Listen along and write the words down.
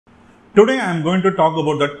Today I am going to talk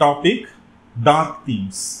about the topic dark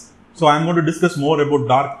themes. So I am going to discuss more about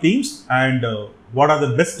dark themes and what are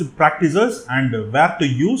the best practices and where to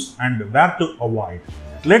use and where to avoid.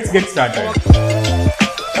 Let's get started.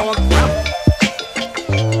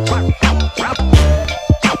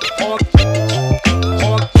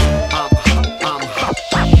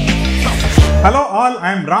 Hello all,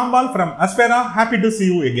 I am Rambal from Aspira. Happy to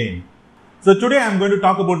see you again. So today I am going to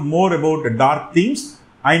talk about more about dark themes.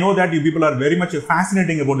 I know that you people are very much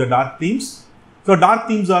fascinating about the dark themes. So dark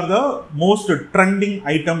themes are the most trending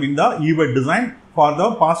item in the UI design for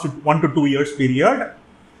the past 1 to 2 years period.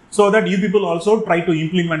 So that you people also try to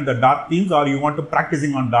implement the dark themes or you want to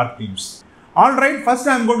practicing on dark themes. Alright, first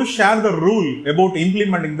I am going to share the rule about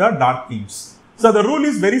implementing the dark themes. So the rule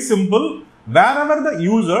is very simple. Wherever the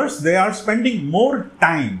users, they are spending more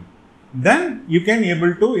time, then you can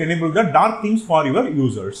able to enable the dark themes for your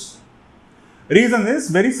users. Reason is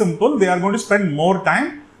very simple, they are going to spend more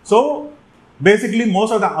time. So basically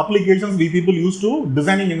most of the applications we people used to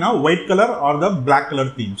designing in a white color or the black color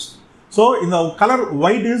themes. So in the color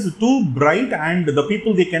white is too bright and the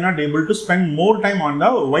people they cannot able to spend more time on the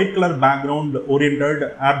white color background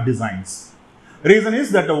oriented app designs. Reason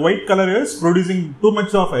is that the white color is producing too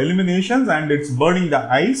much of illuminations and it's burning the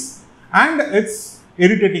eyes and it's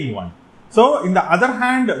irritating one. So in the other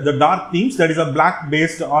hand, the dark themes, that is a black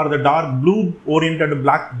based or the dark blue oriented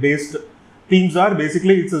black based themes are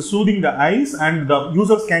basically it's soothing the eyes and the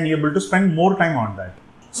users can be able to spend more time on that.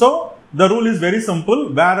 So the rule is very simple.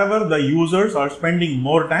 Wherever the users are spending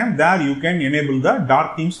more time, there you can enable the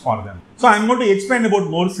dark themes for them. So I am going to explain about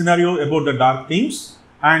more scenario about the dark themes.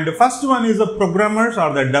 And the first one is the programmers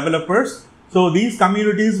or the developers. So these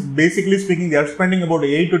communities, basically speaking, they are spending about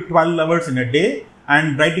 8 to 12 hours in a day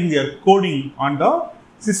and writing their coding on the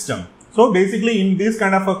system. So basically in these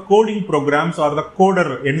kind of a coding programs or the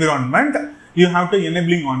coder environment, you have to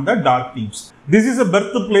enabling on the dark themes. This is a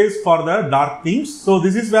birthplace for the dark themes. So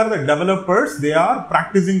this is where the developers, they are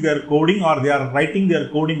practicing their coding or they are writing their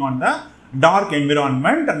coding on the dark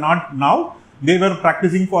environment, not now. They were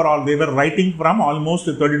practicing for all, they were writing from almost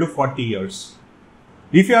 30 to 40 years.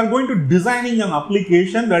 If you are going to designing an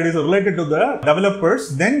application that is related to the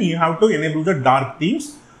developers, then you have to enable the dark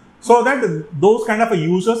themes so that those kind of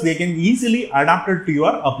users, they can easily adapt it to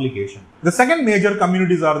your application. The second major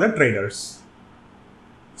communities are the traders.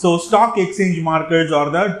 So stock exchange markets or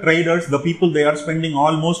the traders, the people they are spending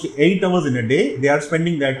almost 8 hours in a day, they are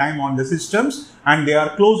spending their time on the systems and they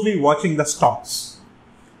are closely watching the stocks.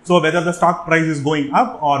 So whether the stock price is going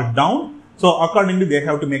up or down, so accordingly they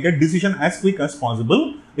have to make a decision as quick as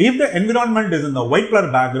possible. If the environment is in the white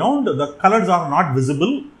color background, the colors are not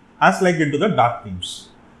visible as like into the dark themes.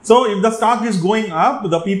 So if the stock is going up,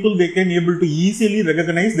 the people they can able to easily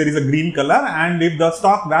recognize there is a green color, and if the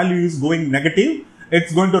stock value is going negative,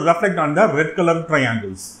 it's going to reflect on the red color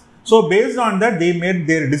triangles. So based on that, they made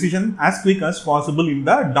their decision as quick as possible in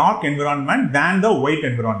the dark environment than the white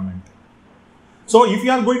environment. So if you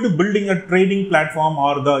are going to building a trading platform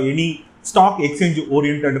or the any stock exchange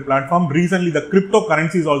oriented platform, recently the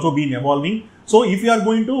cryptocurrencies also been evolving. So if you are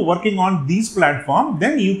going to working on these platform,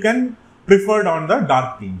 then you can prefer on the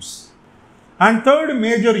dark themes. And third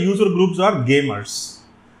major user groups are gamers.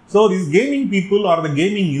 So these gaming people or the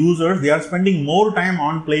gaming users, they are spending more time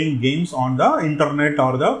on playing games on the internet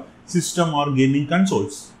or the system or gaming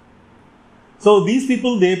consoles. So these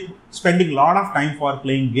people, they spending a lot of time for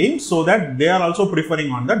playing games, so that they are also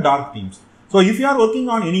preferring on the dark themes. So if you are working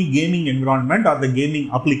on any gaming environment or the gaming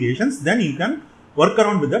applications, then you can work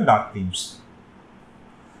around with the dark themes.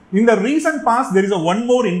 In the recent past, there is one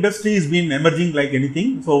more industry is been emerging like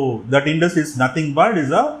anything. So that industry is nothing but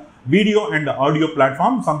is a video and audio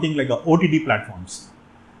platform, something like a OTT platforms.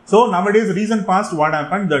 So nowadays, recent past, what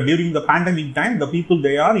happened during the pandemic time, the people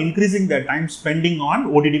they are increasing their time spending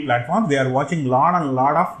on OTT platforms. They are watching lot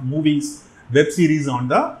of movies, web series on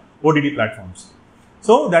the OTT platforms.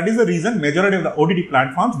 So that is the reason majority of the OTT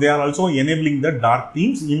platforms, they are also enabling the dark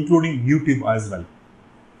themes, including YouTube as well.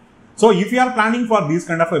 So if you are planning for this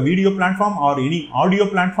kind of a video platform or any audio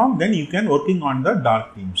platform, then you can working on the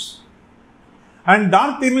dark themes. And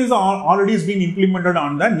dark theme is already been implemented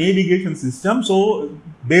on the navigation system. So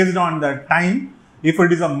based on the time, if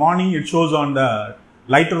it is a morning, it shows on the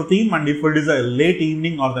lighter theme, and if it is a late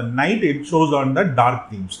evening or the night, it shows on the dark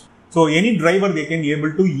themes. So any driver, they can be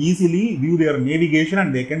able to easily view their navigation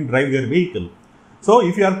and they can drive their vehicle. So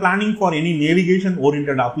if you are planning for any navigation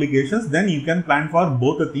oriented applications, then you can plan for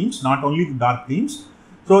both the themes, not only the dark themes,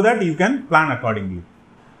 so that you can plan accordingly.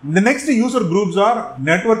 The next user groups are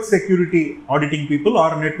network security auditing people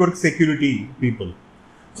or network security people.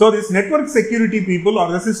 So these network security people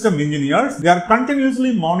or the system engineers, they are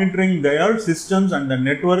continuously monitoring their systems and the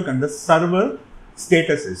network and the server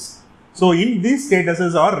statuses. So in these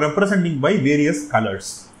statuses are representing by various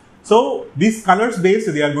colors. So these colors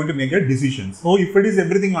based, they are going to make a decision. So if it is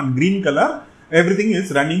everything on green color, everything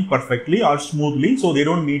is running perfectly or smoothly. So they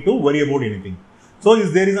don't need to worry about anything. So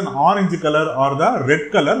if there is an orange color or the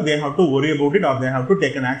red color, they have to worry about it or they have to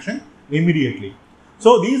take an action immediately.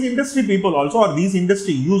 So these industry people also or these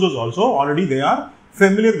industry users also already they are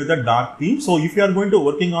familiar with the dark theme. So if you are going to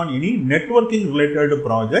working on any networking related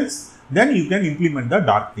projects, then you can implement the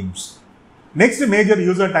dark themes. Next major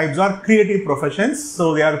user types are creative professions.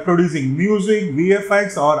 So they are producing music,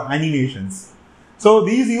 VFX or animations. So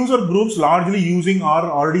these user groups largely using or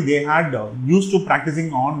already they had used to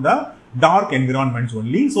practicing on the dark environments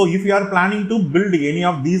only. So if you are planning to build any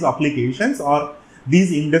of these applications or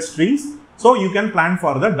these industries, so you can plan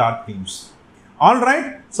for the dark themes.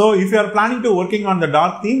 Alright, so if you are planning to working on the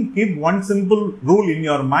dark theme, keep one simple rule in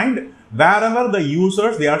your mind. Wherever the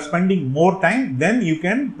users they are spending more time, then you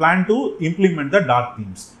can plan to implement the dark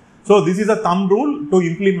themes. So this is a thumb rule to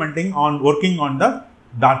implementing on working on the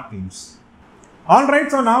dark themes. Alright,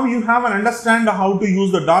 so now you have an understand how to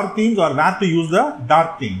use the dark themes or where to use the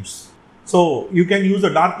dark themes. So you can use the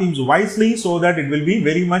dark themes wisely so that it will be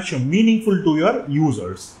very much meaningful to your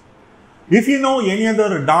users. If you know any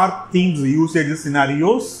other dark themes usage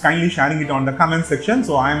scenarios, kindly sharing it on the comment section.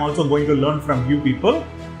 So I am also going to learn from you people.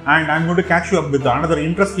 And I'm going to catch you up with another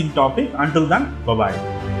interesting topic. Until then, bye-bye.